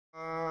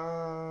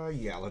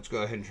Yeah, let's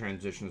go ahead and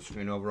transition the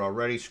screen over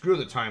already. Screw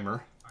the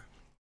timer.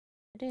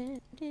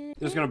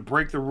 Just gonna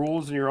break the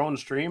rules in your own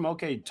stream?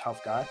 Okay,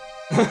 tough guy.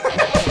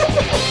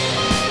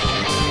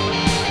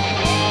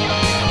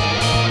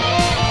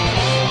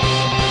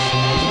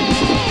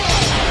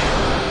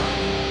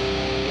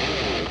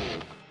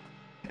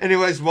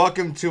 Anyways,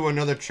 welcome to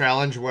another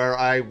challenge where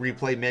I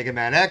replay Mega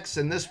Man X,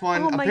 and this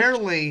one,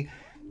 apparently,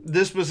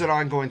 this was an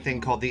ongoing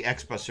thing called the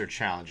X-Buster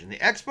Challenge. And the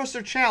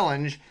X-Buster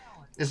Challenge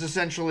is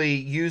essentially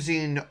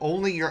using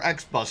only your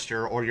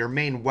X-Buster, or your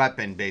main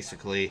weapon,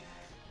 basically,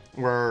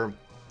 where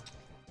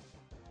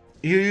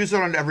you use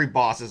it on every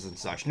bosses and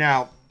such.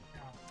 Now,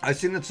 I've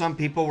seen that some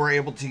people were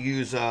able to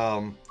use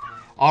armor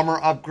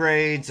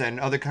upgrades and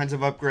other kinds of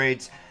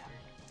upgrades.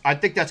 I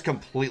think that's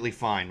completely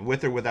fine,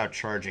 with or without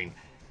charging.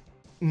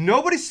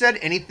 Nobody said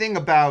anything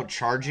about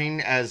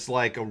charging as,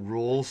 like, a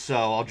rule, so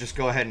I'll just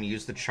go ahead and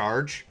use the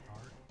charge.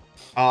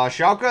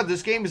 Schalke,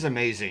 this game is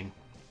amazing.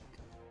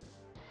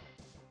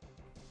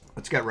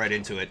 Let's get right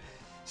into it.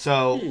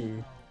 So,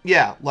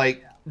 yeah,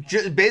 like,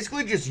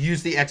 basically just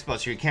use the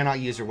X-Buster. You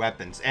cannot use your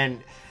weapons.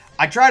 And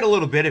I tried a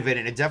little bit of it,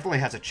 and it definitely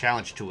has a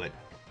challenge to it.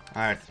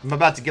 Alright, I'm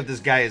about to give this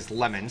guy his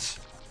lemons.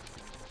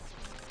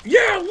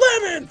 Yeah,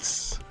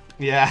 lemons!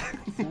 Yeah.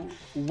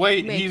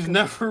 Wait, he's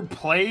never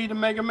played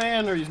Mega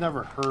Man, or he's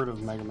never heard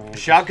of Mega Man?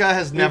 Schalke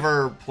has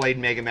never played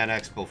Mega Man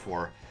X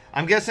before.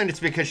 I'm guessing it's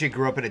because she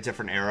grew up in a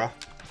different era.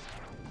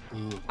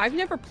 I've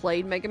never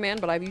played Mega Man,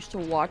 but I've used to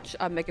watch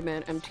Mega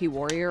Man MT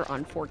Warrior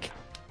on 4K.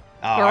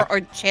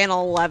 Or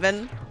Channel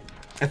 11.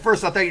 At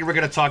first, I thought you were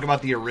going to talk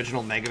about the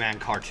original Mega Man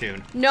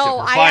cartoon. No,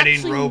 I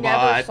actually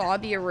never saw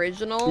the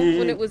original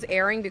when it was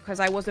airing because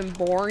I wasn't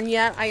born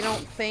yet, I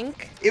don't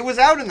think. It was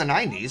out in the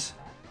 90s.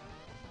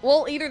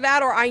 Well, either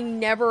that or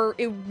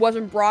it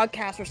wasn't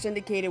broadcast or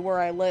syndicated where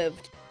I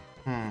lived.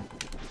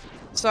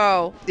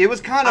 So. It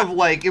was kind of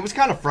like, it was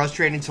kind of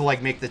frustrating to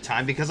like make the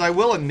time because I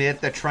will admit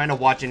that trying to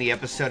watch any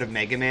episode of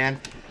Mega Man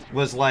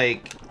was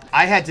like,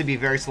 I had to be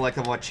very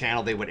selective on what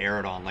channel they would air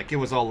it on. Like, it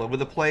was all over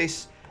the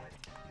place.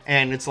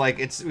 And it's like,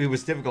 it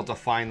was difficult to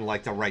find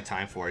like the right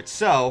time for it.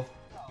 So,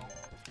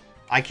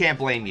 I can't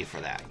blame you for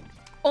that.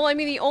 Well, I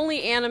mean, the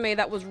only anime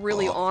that was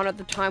really on at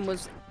the time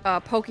was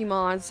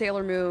Pokemon,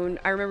 Sailor Moon.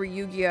 I remember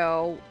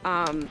Yu-Gi-Oh!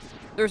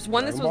 There's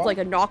one that was like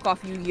a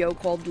knockoff Yu-Gi-Oh!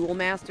 Called Duel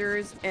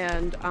Masters,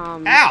 and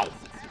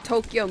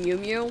Tokyo Mew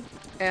Mew,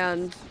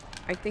 and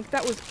I think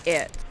that was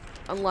it.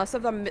 Unless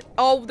of them,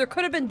 there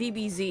could have been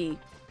DBZ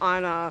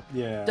on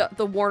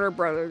the Warner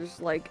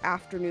Brothers like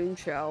afternoon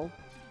show,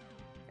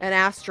 and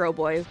Astro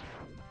Boy.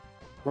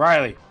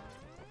 Riley.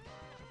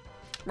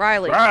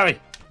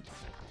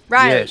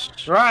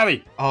 Yes.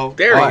 Riley. Oh,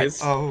 there he is.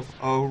 Oh,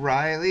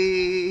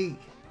 Riley.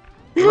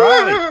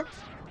 Riley.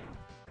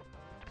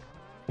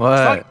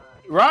 What?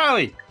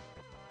 Riley.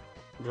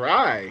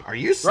 Right. Are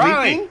you sleeping?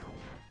 Riley.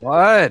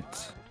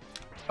 What?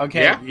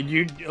 Okay,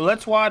 Yeah?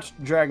 let's watch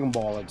Dragon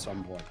Ball at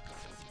some point.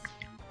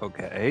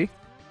 Okay.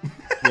 Yeah,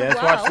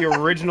 let's watch the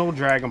original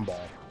Dragon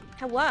Ball.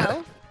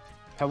 Hello.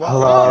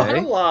 Oh,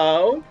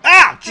 hello.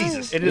 Ah,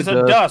 Jesus. It is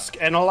a dusk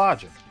and a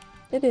logic.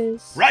 It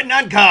is. Riding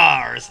on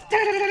cars.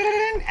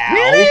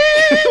 Ow.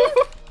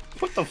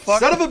 What the fuck?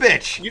 Son of a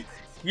bitch.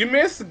 You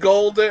missed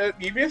Golden.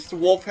 You missed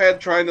Wolfhead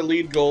trying to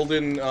lead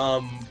Golden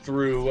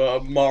through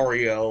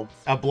Mario.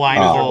 A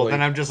blindfold,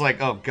 and I'm just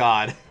like, oh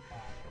god.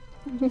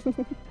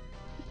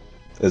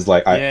 It's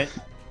like I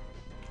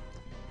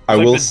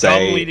will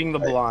say, leading the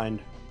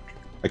blind.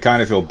 I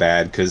kind of feel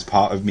bad because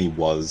part of me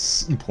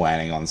was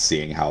planning on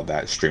seeing how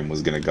that stream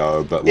was gonna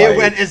go, but like, it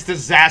went as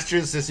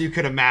disastrous as you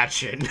could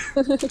imagine.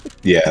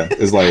 Yeah,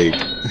 it's like,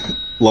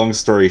 long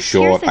story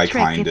short, I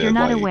kind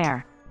of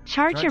like.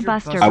 Charge your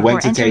buster I went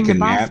before to take entering a the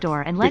boss nap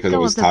door and let because I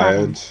go was of the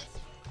button. tired,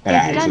 and I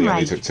actually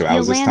only took 2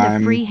 hours this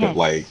time. But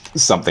like,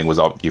 something was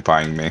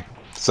occupying me,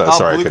 so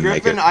sorry I couldn't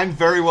make it. I'm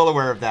very well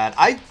aware of that.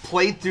 I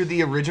played through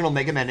the original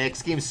Mega Man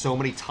X game so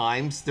many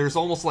times. There's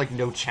almost like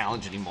no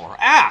challenge anymore.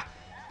 Ah,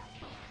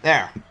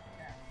 there.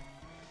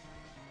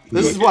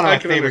 This is one of my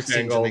favorite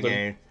scenes in the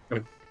game.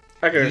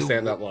 I can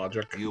understand that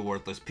logic. You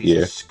worthless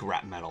piece of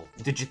scrap metal.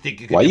 Did you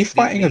think you could Why are you defeat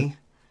fighting me?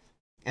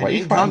 Why are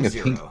you fighting a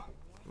pink?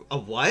 A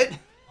what?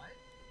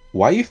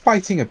 Why are you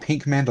fighting a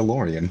pink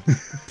Mandalorian?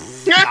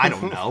 I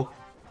don't know.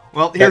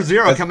 Well, here's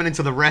Zero coming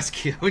into the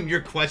rescue, and you're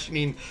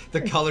questioning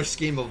the color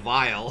scheme of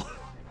Vile.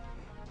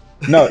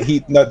 No,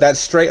 that's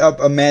straight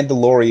up a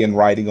Mandalorian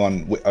riding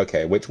on.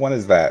 Okay, which one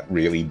is that?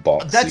 Really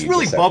boxy? That's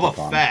really Boba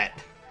Decepticon?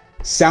 Fett.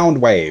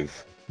 Soundwave.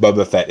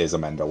 Boba Fett is a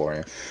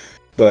Mandalorian,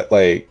 but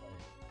like,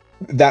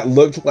 that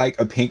looked like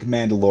a pink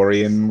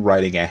Mandalorian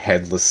riding a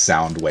headless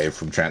Soundwave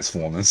from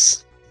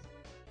Transformers.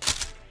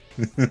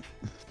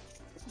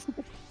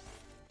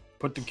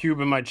 Put the cube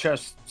in my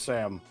chest,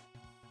 Sam.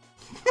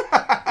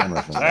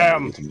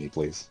 Sam, to me,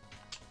 please.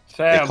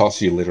 Sam. It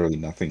costs you literally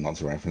nothing not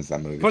to reference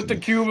that movie. Put the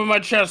cube in my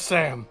chest,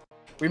 Sam.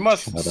 We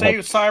must save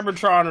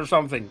Cybertron or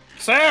something.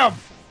 Sam!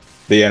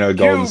 But yeah, no,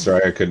 Golden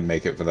Striker couldn't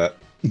make it for that.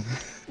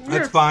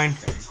 That's fine.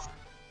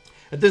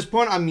 At this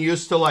point, I'm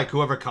used to like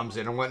whoever comes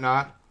in and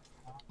whatnot.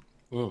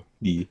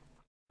 Yeah.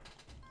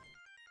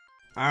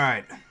 All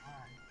right.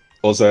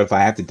 Also, if I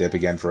have to dip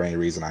again for any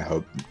reason, I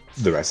hope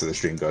the rest of the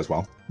stream goes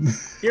well.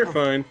 You're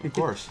fine. Of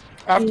course.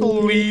 I have to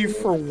leave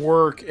for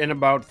work in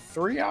about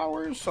 3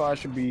 hours, so I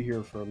should be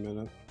here for a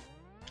minute.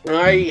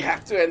 I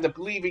have to end up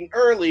leaving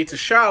early to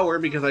shower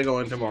because I go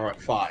in tomorrow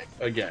at 5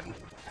 again.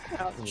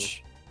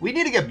 Ouch. We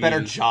need to get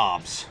better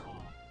jobs.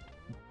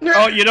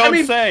 Oh, you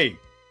don't say.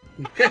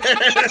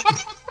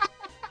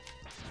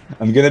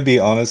 I'm gonna be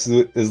honest,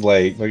 is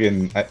like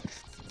fucking.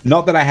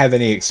 Not that I have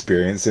any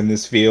experience in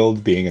this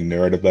field, being a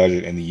nerd about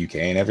it in the UK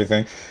and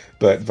everything,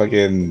 but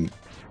fucking.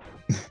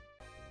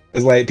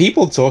 It's like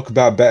people talk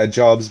about better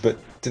jobs, but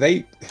do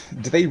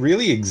they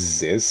really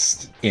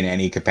exist in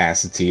any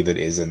capacity that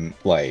isn't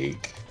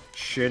like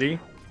shitty,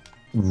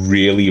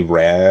 really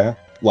rare?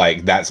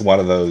 Like that's one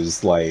of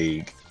those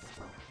like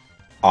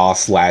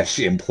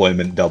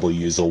r/employment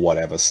W's or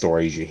whatever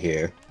stories you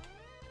hear.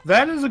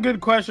 That is a good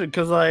question,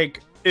 because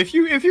like if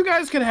you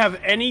guys could have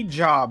any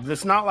job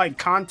that's not like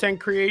content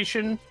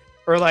creation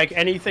or like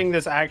anything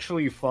that's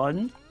actually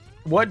fun,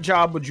 what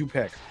job would you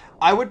pick?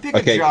 I would pick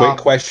a job. Okay, quick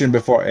question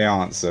before I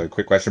answer.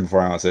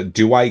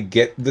 Do I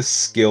get the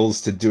skills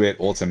to do it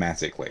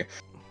automatically?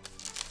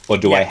 Or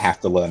do I have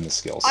to learn the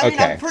skills? I mean,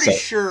 okay,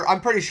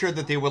 I'm pretty sure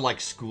that they would like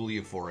school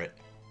you for it.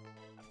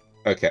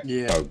 Okay.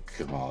 Yeah. Oh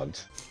god.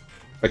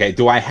 Okay,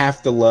 do I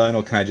have to learn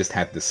or can I just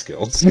have the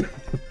skills?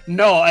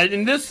 No,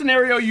 in this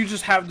scenario, you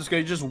just have this guy.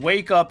 You just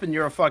wake up and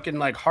you're a fucking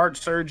like heart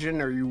surgeon,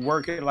 or you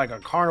work at like a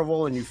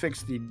carnival and you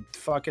fix the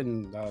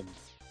fucking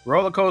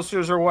roller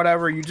coasters or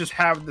whatever. You just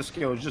have the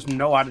skills. Just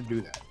know how to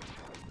do that.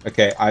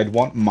 Okay, I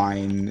want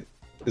mine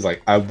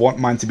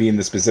to be in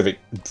the specific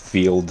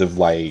field of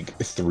like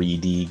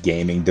 3D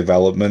gaming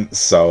development,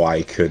 so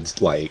I could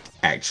like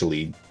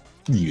actually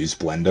use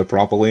Blender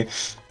properly.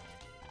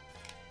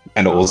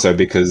 And also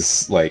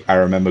because, like, I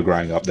remember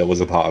growing up, there was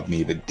a part of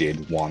me that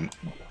did want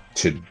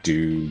to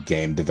do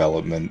game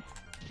development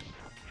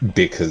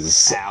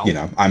because, you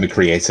know, I'm a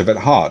creative at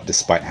heart,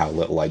 despite how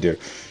little I do.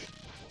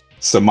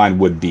 So mine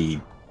would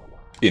be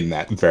in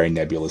that very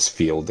nebulous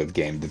field of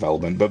game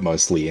development, but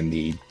mostly in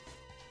the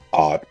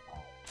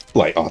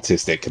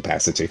artistic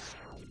capacity.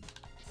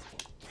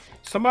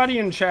 Somebody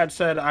in chat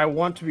said, I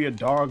want to be a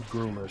dog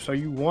groomer. So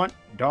you want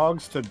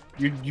dogs to...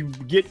 You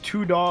get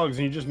 2 dogs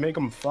and you just make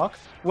them fuck?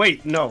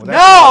 Wait, no.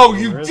 No,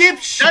 you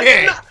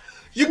dipshit!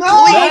 You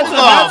clean them!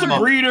 That's a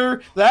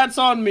breeder. That's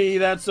on me.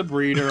 That's a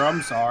breeder.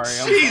 I'm sorry.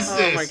 Jesus!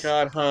 Oh my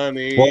god,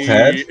 honey.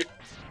 Wolfhead?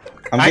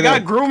 I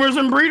got groomers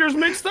and breeders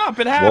mixed up.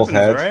 It happens,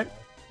 Wolfhead? right?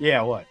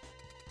 Yeah, what?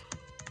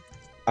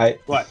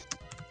 What?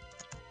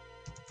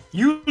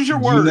 Use your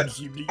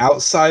words.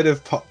 Outside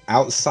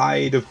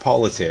of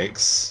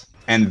politics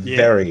and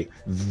very,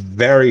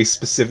 very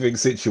specific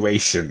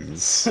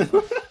situations,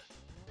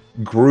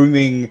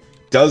 grooming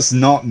does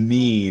not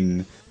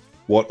mean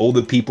what all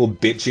the people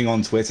bitching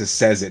on Twitter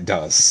says it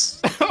does.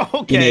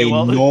 Okay, in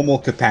a normal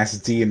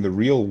capacity in the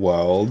real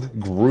world,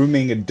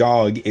 grooming a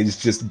dog is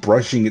just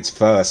brushing its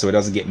fur so it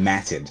doesn't get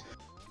matted.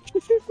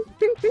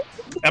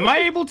 Am I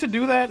able to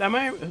do that? Am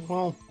I?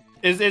 Well,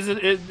 is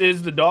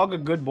the dog a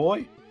good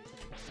boy?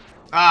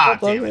 Ah,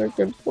 damn it. Are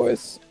good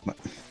boys.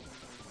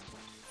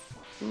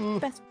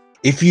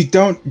 If you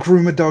don't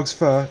groom a dog's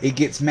fur, it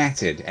gets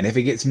matted, and if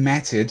it gets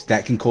matted,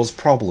 that can cause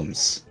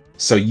problems.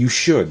 So you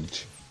should,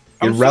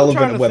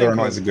 irrelevant of whether or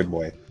not it's a good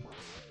boy.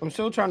 I'm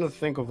still trying to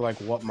think of like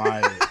what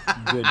my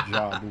good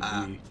job would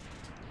be.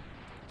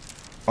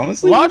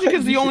 Honestly, Logic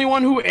is the only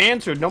one who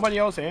answered. Nobody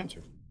else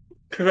answered.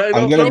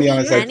 I'm gonna be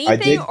honest. I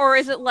did. Or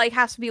is it like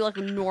has to be like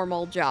a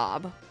normal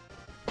job?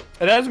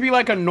 It has to be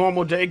like a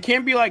normal job. It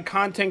can't be like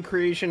content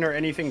creation or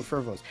anything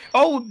frivolous.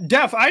 Oh,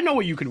 Def, I know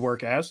what you could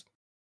work as.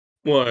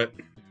 What?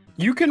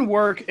 You can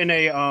work in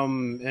a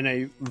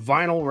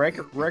vinyl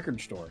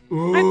record store.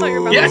 I thought you were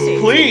about Yes, to say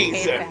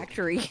please. a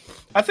factory.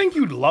 I think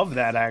you'd love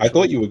that. Actually, I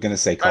thought you were gonna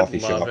say coffee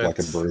love shop it. like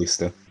a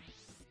barista.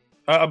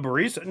 A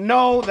barista?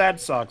 No, that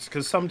sucks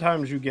because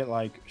sometimes you get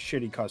like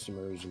shitty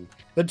customers and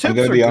the tips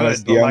gonna are be good,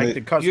 honest, but the like only-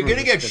 the customers. You're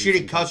gonna get are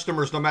shitty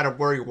customers no matter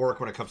where you work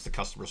when it comes to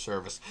customer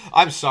service.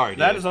 I'm sorry,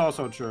 dude. That is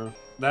also true.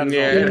 That is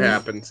Yeah, also it true.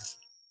 happens.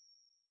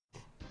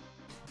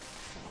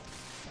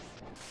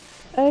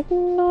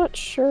 I'm not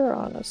sure,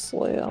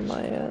 honestly, on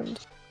my end.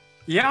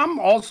 Yeah, I'm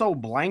also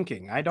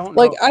blanking. I don't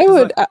Like, know. I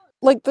would,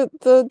 like,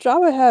 the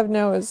job I have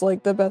now is,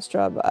 like, the best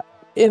job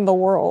in the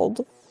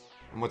world.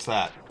 What's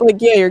that? Like,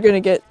 yeah, you're gonna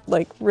get,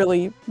 like,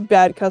 really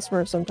bad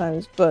customers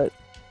sometimes, but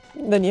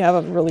then you have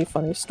a really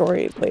funny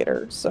story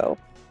later, so...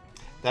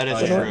 That is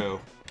yeah.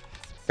 true.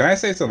 Can I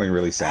say something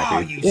really sappy? Oh,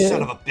 you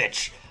son of a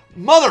bitch.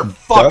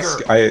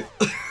 Motherfucker!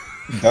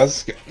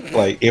 Dusk,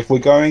 like, if we're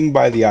going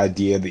by the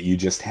idea that you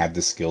just have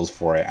the skills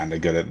for it and are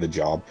good at the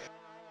job,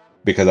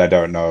 because I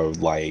don't know,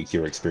 like,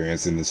 your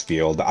experience in this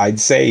field, I'd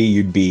say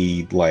you'd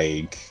be,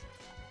 like,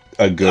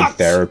 a good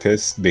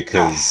therapist,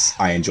 because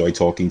I enjoy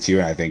talking to you,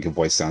 and I think your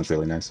voice sounds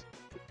really nice.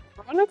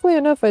 Ironically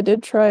enough, I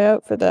did try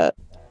out for that.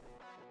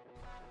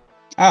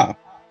 Ah.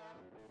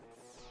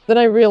 Then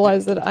I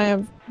realized that I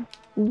am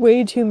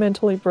way too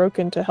mentally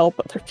broken to help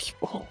other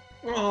people.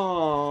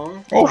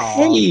 Aww. Oh,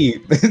 hey!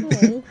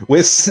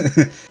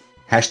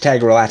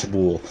 Hashtag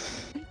relatable.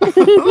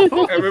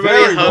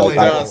 Everybody hug Very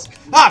Dusk.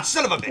 Ah,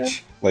 son of a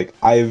bitch! Like,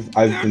 I've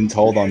been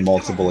told on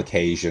multiple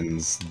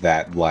occasions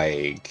that,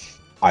 like,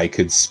 I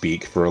could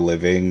speak for a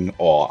living,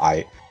 or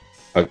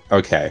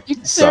okay,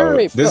 so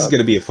this is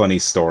gonna be a funny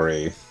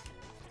story.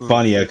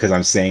 Funnier because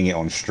I'm saying it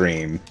on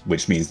stream,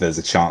 which means there's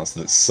a chance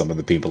that some of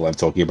the people I'm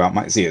talking about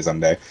might see it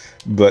someday.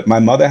 But my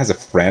mother has a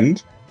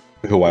friend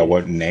who I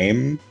won't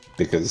name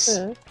because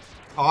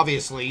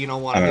obviously you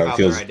don't want to give out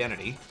their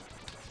identity.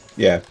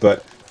 Yeah,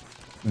 but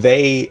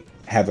they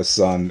have a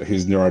son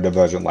who's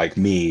neurodivergent like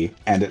me,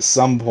 and at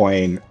some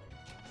point,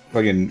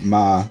 fucking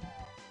Ma,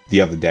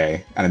 the other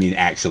day, and I mean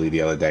actually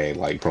the other day,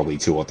 like probably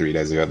 2 or 3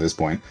 days ago at this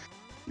point,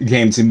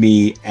 came to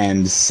me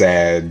and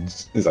said,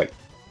 it's like,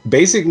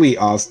 basically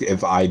asked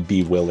if I'd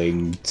be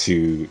willing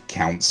to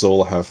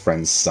counsel her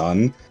friend's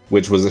son,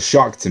 which was a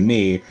shock to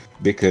me,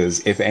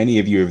 because if any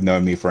of you have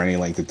known me for any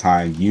length of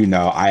time, you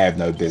know I have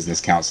no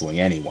business counseling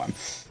anyone.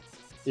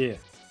 Yeah.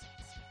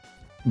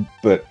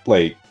 But,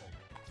 like,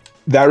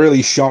 that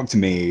really shocked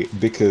me,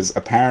 because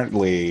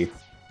apparently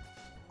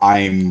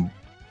I'm,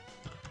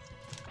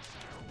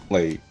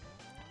 like,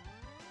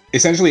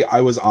 essentially I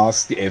was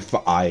asked if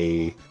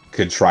I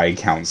could try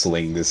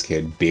counseling this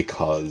kid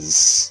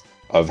because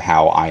of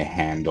how I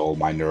handle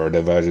my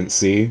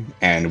neurodivergency,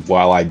 and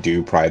while I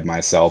do pride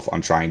myself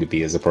on trying to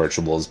be as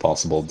approachable as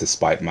possible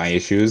despite my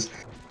issues,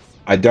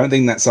 I don't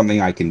think that's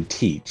something I can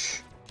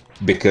teach,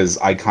 because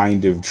I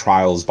kind of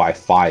trials by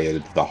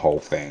fired the whole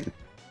thing.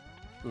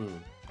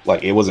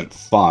 Like, it wasn't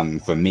fun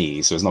for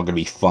me, so it's not going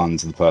to be fun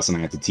to the person I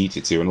had to teach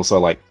it to, and also,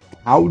 like,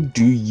 how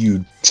do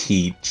you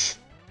teach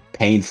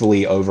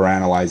painfully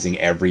overanalyzing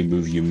every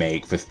move you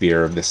make for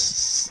fear of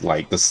this,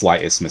 like, the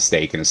slightest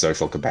mistake in a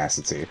social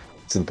capacity?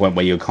 To the point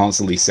where you're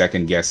constantly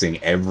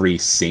second-guessing every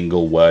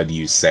single word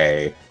you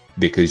say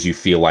because you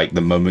feel like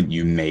the moment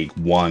you make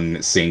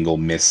one single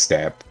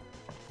misstep,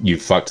 you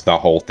fucked the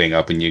whole thing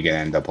up and you're gonna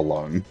end up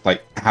alone.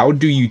 Like, how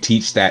do you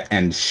teach that,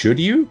 and should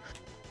you?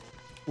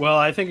 Well,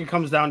 I think it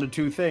comes down to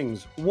 2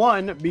 things.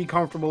 1, be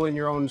comfortable in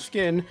your own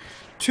skin.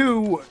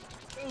 2,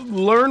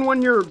 learn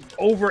when you're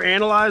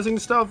overanalyzing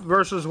stuff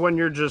versus when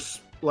you're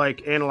just,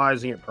 like,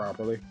 analyzing it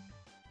properly.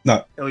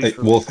 No,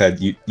 Wolfhead,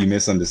 you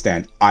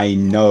misunderstand. I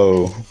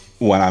know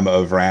when I'm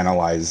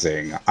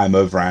overanalyzing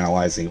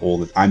all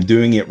the... I'm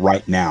doing it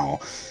right now.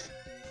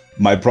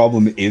 My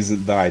problem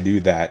isn't that I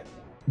do that.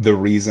 The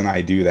reason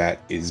I do that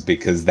is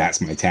because that's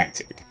my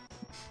tactic.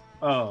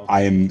 Oh.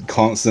 I am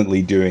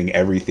constantly doing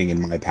everything in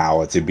my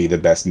power to be the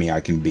best me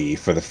I can be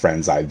for the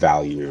friends I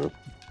value,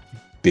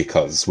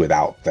 because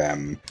without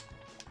them,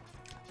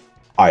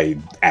 I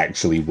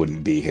actually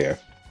wouldn't be here.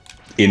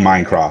 In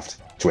Minecraft.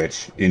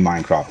 Twitch. In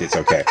Minecraft, it's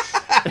okay.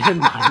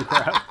 In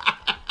Minecraft.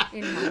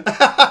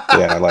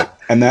 Yeah, like,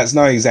 and that's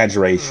no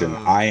exaggeration.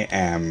 I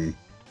am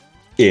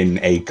in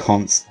a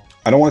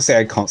I don't want to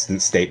say a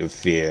constant state of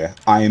fear.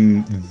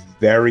 I'm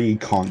very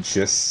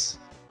conscious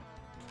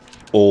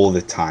all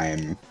the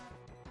time.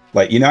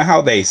 Like, you know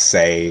how they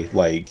say,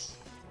 like,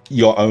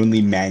 you're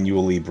only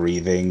manually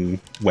breathing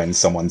when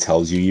someone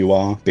tells you you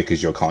are,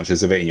 because you're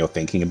conscious of it and you're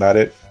thinking about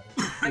it?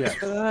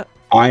 Yeah.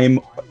 I'm...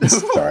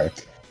 sorry.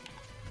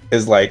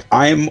 Is like,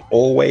 I'm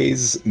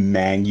always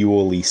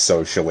manually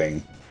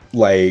socialing.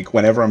 Like,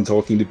 whenever I'm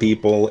talking to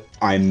people,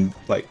 I'm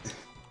like,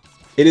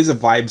 it is a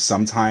vibe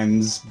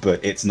sometimes,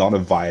 but it's not a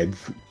vibe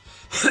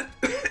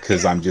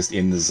because I'm just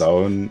in the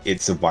zone.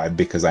 It's a vibe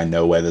because I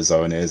know where the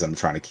zone is. I'm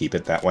trying to keep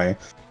it that way.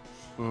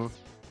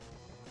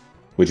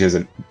 Which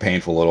isn't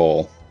painful at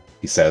all,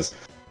 he says.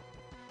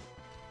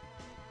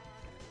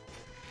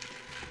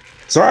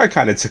 Sorry, I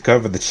kind of took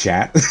over the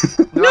chat.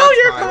 No,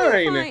 you're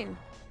fine.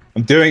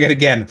 I'm doing it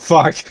again.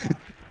 Fuck.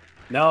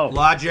 No.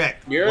 Logic.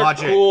 You're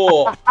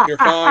cool. You're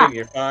fine.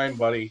 You're fine,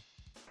 buddy.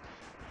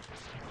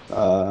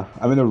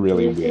 I'm in a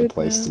really weird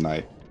place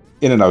tonight.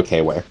 In an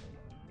okay way.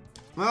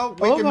 Well,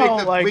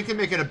 we can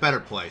make it a better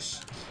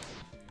place.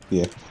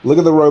 Yeah. Look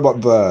at the robot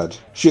bird.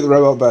 Shoot the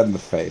robot bird in the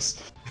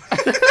face.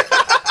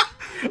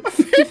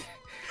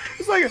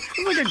 It's like a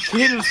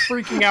kid is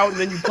freaking out, and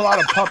then you pull out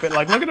a puppet.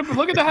 Like, look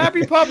at the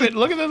happy puppet.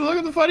 Look at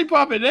the funny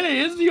puppet. Hey,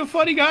 isn't he a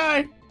funny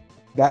guy?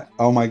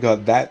 Oh my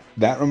god, that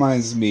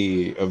reminds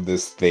me of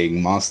this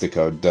thing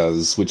Mastercode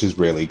does, which is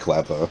really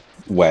clever,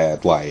 where,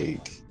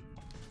 like,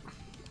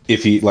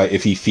 if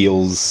he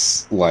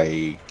feels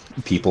like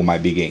people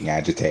might be getting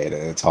agitated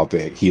at a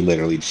topic, he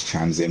literally just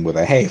chimes in with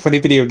a, "Hey, funny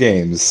video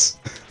games."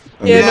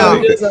 Yeah,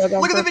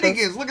 look at the video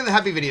games, look at the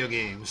happy video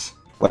games.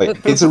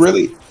 Like, it's a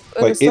really,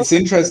 like, it's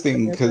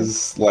interesting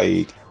because,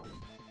 like,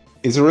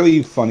 it's a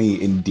really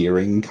funny,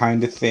 endearing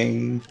kind of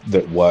thing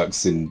that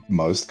works in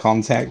most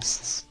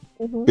contexts.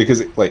 Because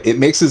it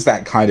mixes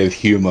that kind of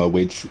humor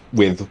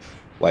with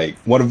like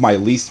one of my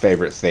least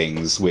favorite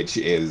things, which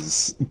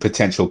is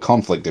potential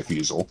conflict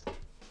diffusal.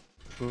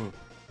 And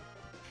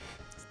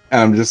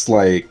I'm just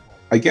like,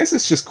 I guess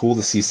it's just cool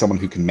to see someone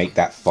who can make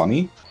that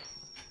funny.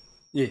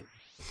 Yeah.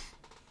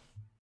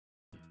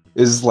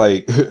 Is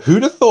like,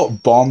 who'd have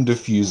thought bomb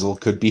diffusal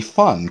could be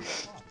fun?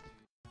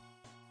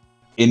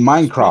 In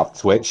Minecraft,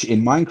 Twitch,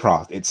 in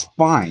Minecraft, it's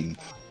fine.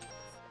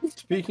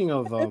 Speaking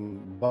of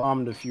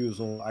bomb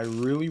defusal, I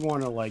really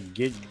want to like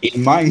get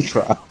In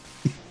Minecraft,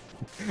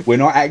 we're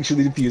not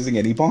actually defusing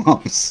any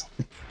bombs.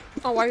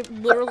 Oh, I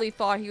literally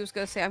thought he was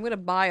gonna say, "I'm gonna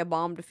buy a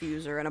bomb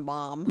diffuser and a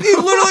bomb." He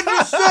literally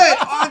just said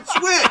on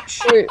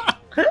Twitch. Wait,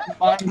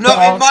 No,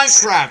 in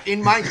Minecraft.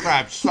 In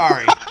Minecraft.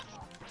 Sorry.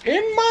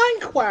 In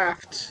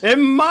Minecraft. in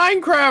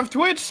Minecraft.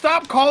 Twitch,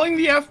 stop calling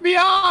the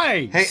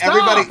FBI. Hey,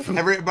 Stop!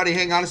 everybody,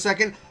 hang on a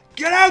second.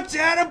 Get out,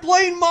 Dad! I'm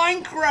playing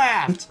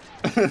Minecraft.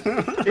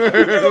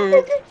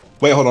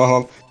 Wait, hold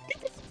on.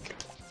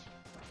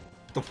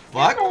 The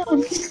fuck?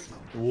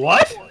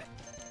 What?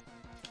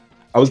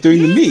 I was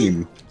doing the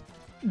meme.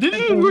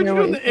 Didn't you were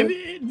doing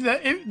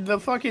the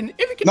fucking?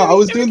 No, I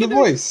was doing the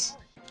voice.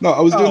 No,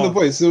 I was doing the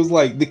voice. It was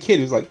like the kid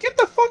was like, "Get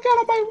the fuck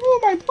out of my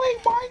room! I'm playing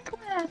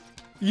Minecraft."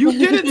 You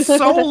did it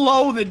so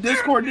low that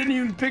Discord didn't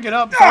even pick it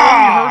up. So all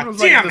you heard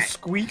was like the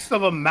squeaks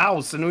of a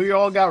mouse, and we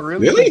all got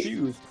really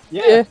confused.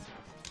 Yeah.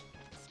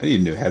 I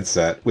need a new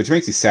headset, which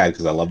makes me sad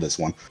because I love this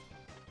one.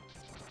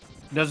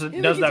 Does it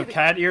have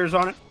cat ears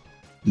on it?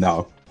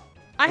 No.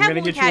 I'm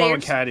gonna get you one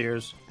with cat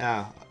ears.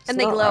 Oh. And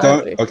they glow.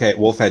 Okay,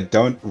 Wolfhead,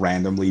 don't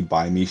randomly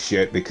buy me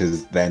shit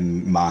because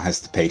then Ma has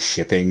to pay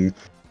shipping.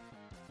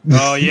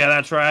 Oh yeah,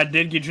 that's right. I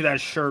did get you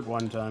that shirt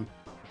one time,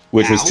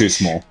 which was too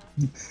small.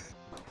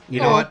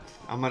 You know what?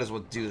 I might as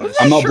well do this.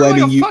 I'm not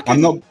blaming you.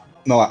 I'm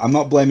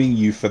not blaming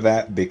you for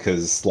that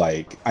because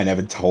like I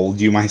never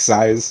told you my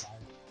size.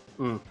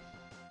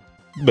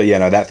 But yeah,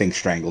 no, that thing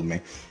strangled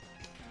me.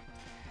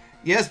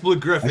 Yes, Blue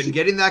Griffin,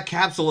 getting that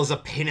capsule is a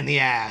pain in the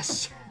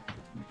ass.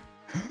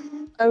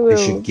 I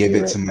should give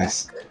it to my.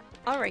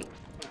 Alright.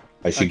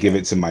 I should give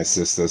it to my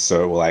sister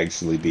so it will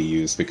actually be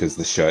used because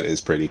the shirt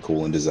is pretty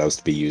cool and deserves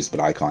to be used, but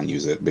I can't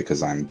use it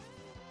because I'm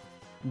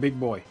big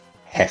boy,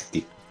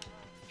 hefty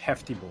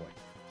boy,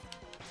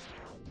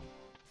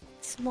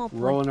 small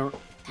boy,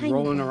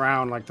 rolling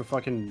around like the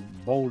fucking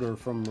boulder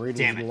from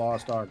Raiders of the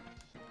Lost Ark.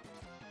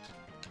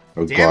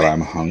 Oh god,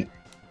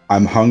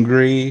 I'm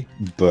hungry,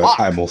 but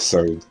I'm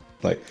also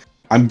like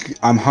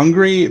I'm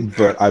hungry,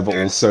 but I've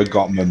also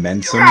got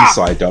momentum,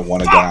 so I don't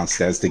want to go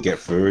downstairs to get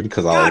food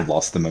because I'll have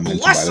lost the momentum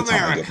by the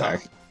time I get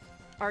back.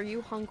 Are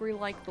you hungry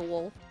like the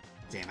wolf?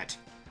 Damn it.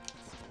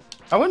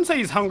 I wouldn't say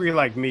he's hungry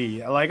like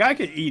me. Like I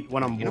could eat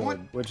when I'm bored,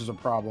 which is a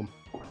problem.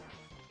 How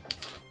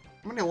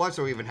many lives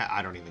do we even have?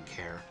 I don't even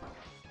care.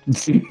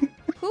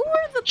 Who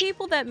were the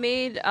people that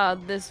made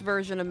this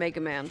version of Mega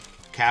Man?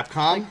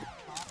 Capcom?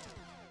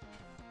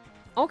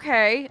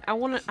 Okay,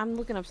 I'm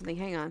looking up something.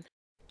 Hang on.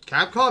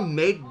 Capcom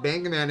made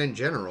Mega Man in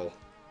general.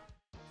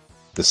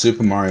 The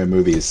Super Mario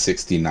movie is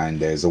 69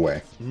 days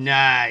away.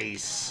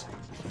 Nice.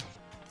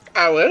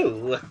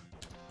 Oh.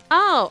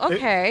 Oh,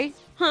 okay.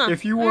 Huh.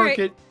 If you work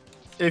at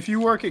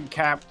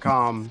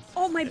Capcom.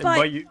 Oh my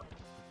butt.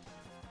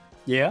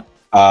 Yeah.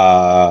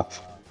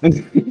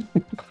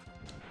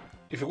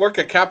 If you work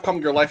at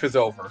Capcom, your life is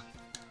over.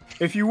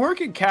 If you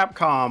work at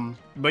Capcom,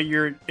 but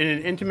you're in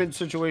an intimate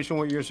situation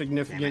with your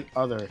significant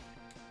other,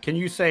 can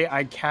you say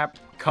I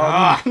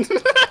Capcom?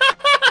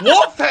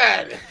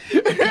 Wolfhead!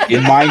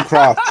 In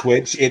Minecraft,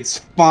 Twitch, it's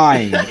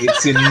fine.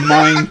 It's in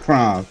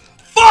Minecraft.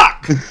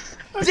 Fuck! Damn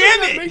it!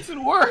 That makes it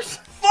worse.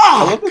 Fuck!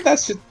 I love that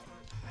that's just...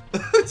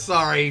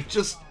 Sorry,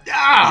 just...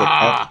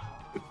 I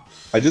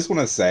just want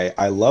to say,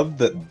 I love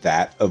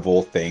that of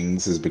all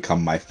things has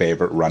become my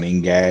favorite running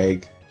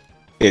gag.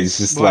 It's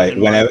just like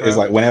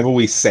whenever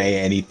we say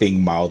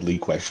anything mildly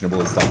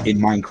questionable, it's like in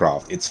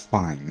Minecraft, it's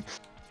fine.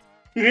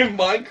 In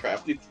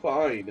Minecraft, it's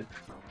fine.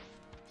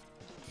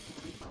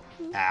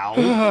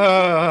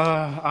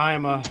 Ow.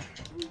 I'm a...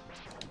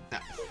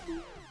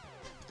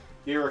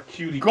 You're a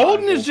cutie.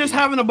 Golden is just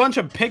having a bunch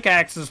of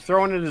pickaxes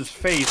thrown in his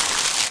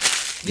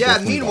face. Yeah,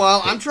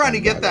 meanwhile, I'm trying to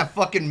get that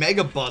fucking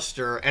Mega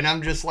Buster, and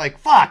I'm just like,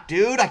 fuck,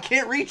 dude, I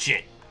can't reach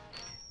it.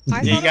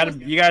 Yeah,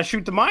 you gotta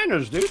shoot the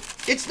miners, dude.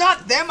 It's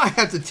not them I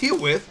have to deal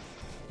with.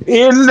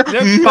 In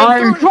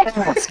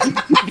Minecraft!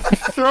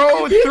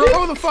 Throw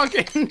the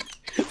fucking...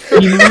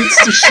 He needs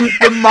to shoot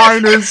the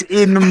miners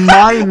in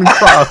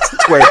Minecraft,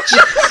 Twitch.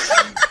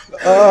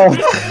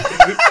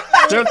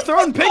 They're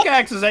throwing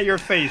pickaxes at your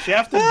face. You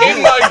have to...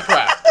 In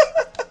Minecraft!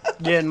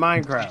 Yeah, in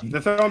Minecraft.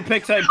 They're throwing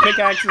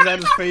pickaxes at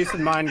his face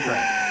in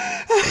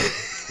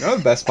Minecraft. You know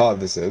the best part of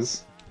this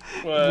is?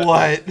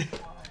 What?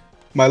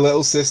 My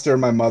little sister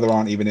and my mother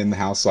aren't even in the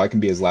house, so I can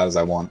be as loud as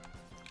I want.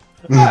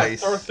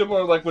 Nice. Or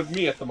similar like with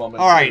me at the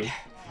moment. Alright.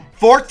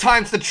 4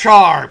 times the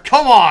charm.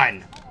 Come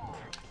on.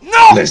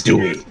 No! Let's do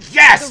it.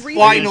 Yes, the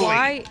reason finally.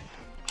 Why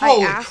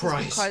Holy I asked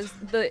Christ. is because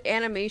the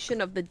animation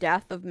of the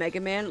death of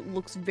Mega Man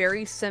looks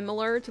very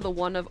similar to the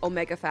one of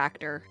Omega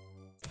Factor.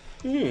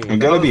 I'm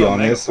gonna be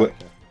honest with...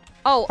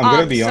 Oh, I'm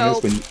gonna be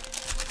honest when...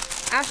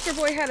 Astro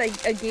Boy had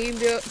a Game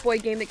Boy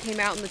game that came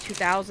out in the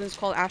 2000s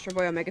called Astro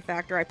Boy Omega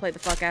Factor. I played the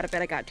fuck out of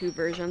it. I got 2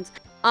 versions.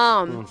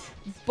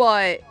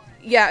 But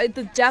yeah,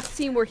 the death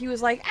scene where he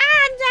was like,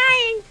 "I'm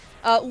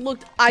dying,"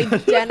 looked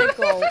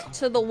identical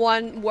to the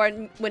one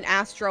when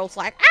Astro's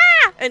like,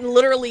 "Ah!" and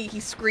literally he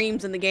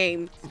screams in the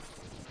game.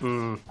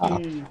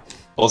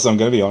 Also, I'm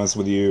gonna be honest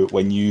with you.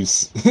 When you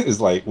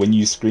when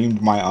you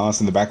screamed my ass,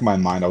 in the back of my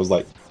mind, I was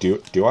like, do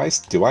I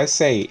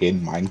say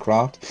in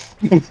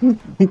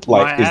Minecraft?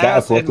 Like, My is that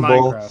ass in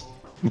applicable?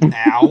 Minecraft.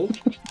 Ow.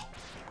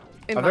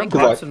 In Are there Minecraft.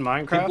 butts in Keep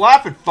Minecraft?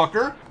 laughing,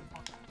 fucker.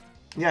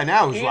 Yeah,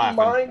 now who's In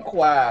laughing?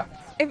 Minecraft.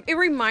 It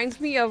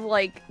reminds me of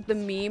like the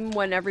meme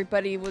when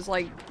everybody was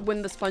like,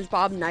 when the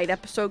SpongeBob night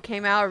episode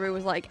came out, everybody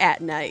was like,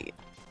 at night.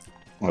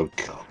 Oh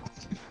god.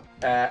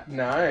 At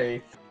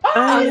night.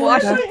 I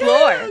wash the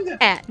floor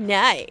at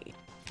night.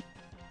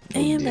 Oh,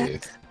 And dear.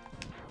 back.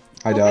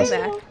 Hi, I'm Daz.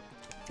 back.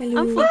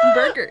 Hello. I'm flipping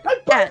burgers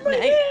at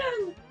night.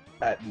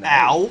 At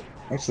night. Ow.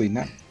 Actually,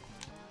 no.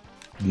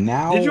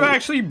 Now. Did you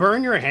actually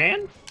burn your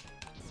hand?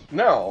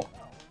 No.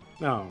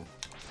 No.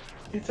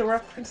 It's a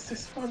reference to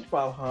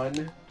SpongeBob,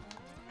 hun.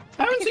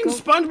 I haven't seen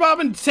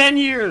SpongeBob in 10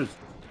 years.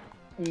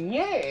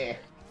 Yeah.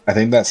 I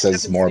think that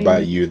says haven't more seen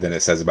about it. you than it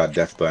says about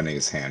Death burning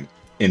his hand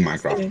in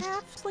Minecraft.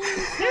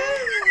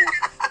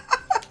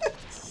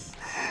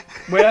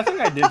 Wait, I think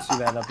I did see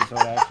that episode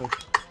actually.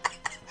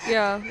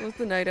 Yeah, it was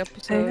the night I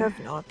episode. have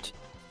not.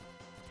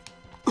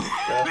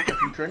 Beth,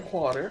 if you drink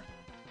water.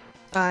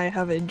 I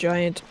have a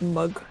giant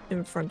mug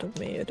in front of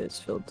me. It is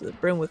filled to the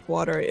brim with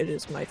water. It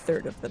is my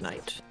third of the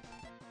night.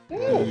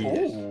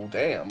 Oh,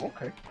 damn.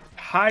 Okay.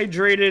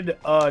 Hydrated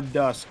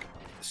dusk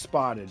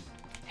spotted.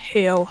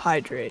 Hail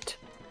hydrate.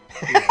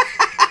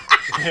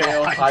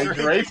 Hail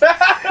hydrate.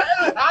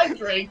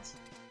 Hydrate.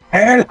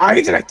 Hell,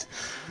 hydrate!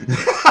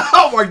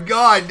 Oh my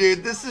god,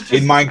 dude, this is just...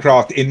 In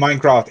Minecraft,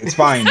 it's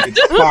fine,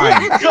 it's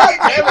fine. God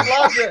damn it,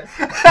 Lobster.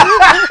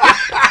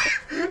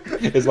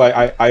 It's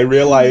like I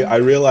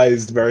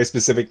realized very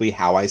specifically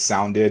how I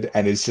sounded,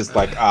 and it's just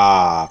like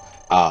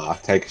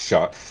take a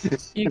shot.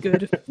 You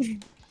good?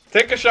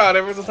 Take a shot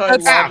every time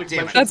That's- Logic damn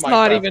it. mentions That's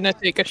not Minecraft. even a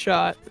take a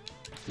shot.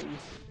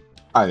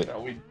 I mean,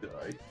 No, we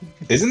die.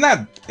 isn't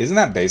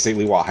that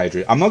basically what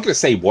hydrate? I'm not gonna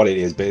say what it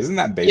is, but isn't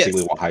that basically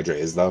Yes. what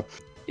hydrate is, though?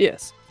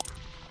 Yes.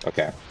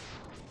 Okay.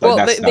 Well,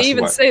 That's they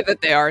even what- say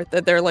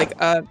that they're like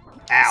a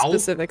Ow.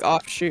 specific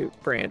offshoot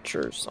branch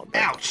or something.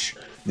 Ouch.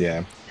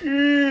 Yeah.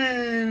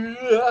 Wolfhead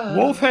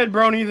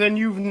Brony, then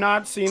you've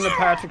not seen the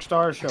Patrick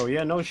Star Show.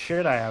 Yeah, no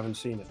shit, I haven't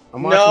seen it.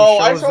 I'm watching No,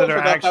 I shows that totally are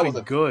forgot that actually was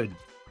a- good.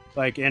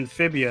 Like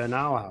Amphibia and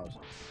Owl House.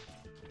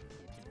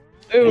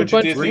 Ooh, Which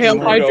but Disney hail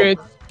Weirdo. hydrate.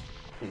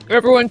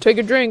 Everyone take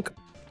a drink.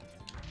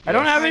 I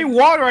don't have any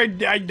water. I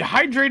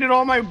hydrated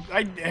all my.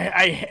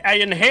 I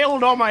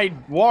inhaled all my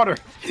water.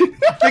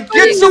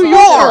 Get some Or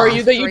more! are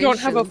you that you don't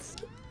have a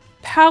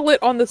pallet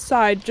on the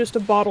side, just a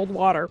bottled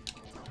water?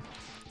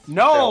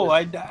 No,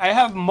 I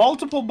have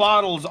multiple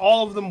bottles,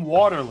 all of them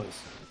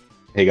waterless.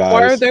 Hey guys.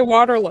 Why are they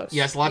waterless?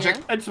 Yes, Logic?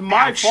 Yeah. It's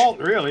my Ouch. fault,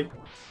 really.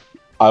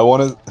 I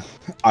want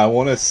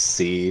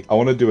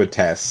to do a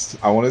test.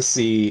 I want to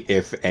see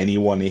if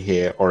anyone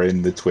here or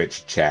in the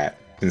Twitch chat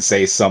can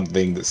say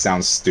something that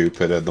sounds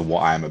stupider than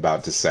what I'm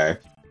about to say.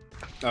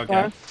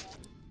 Okay.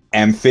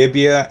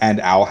 Amphibia and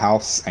Owl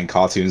House and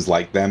cartoons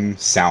like them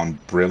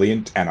sound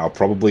brilliant and are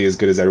probably as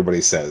good as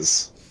everybody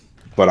says.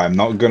 But I'm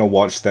not gonna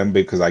watch them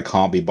because I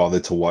can't be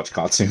bothered to watch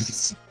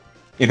cartoons.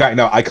 In fact,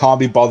 no, I can't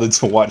be bothered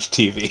to watch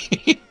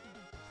TV.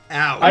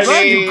 Ow. I'm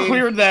glad you mean-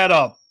 cleared that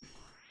up.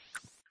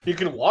 You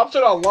can watch it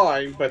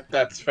online, but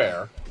that's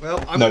fair. Well,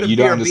 I'm No, gonna you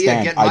don't BRB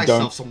understand. and get I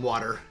myself don't- some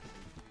water.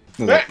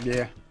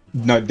 Yeah.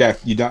 No,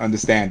 Def, you don't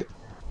understand.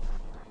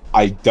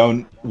 I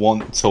don't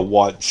want to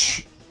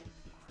watch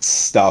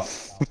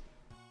stuff.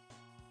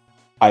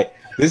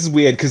 This is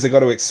weird because I got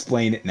to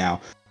explain it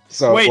now.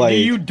 So Wait, like,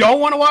 you don't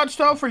want to watch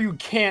stuff, or you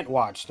can't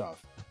watch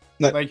stuff?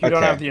 no, Like you don't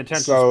okay, have the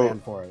attention so span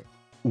for it.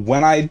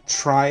 when I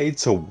try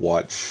to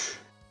watch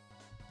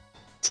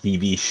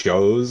TV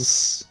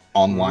shows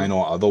online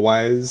or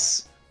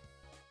otherwise,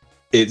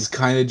 it's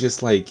kind of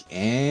just like,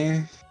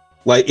 eh.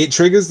 Like, it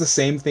triggers the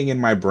same thing in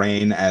my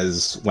brain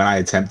as when I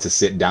attempt to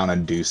sit down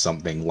and do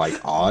something like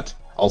art.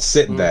 I'll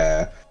sit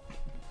there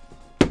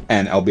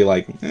and I'll be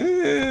like,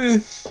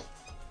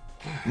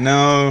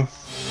 no,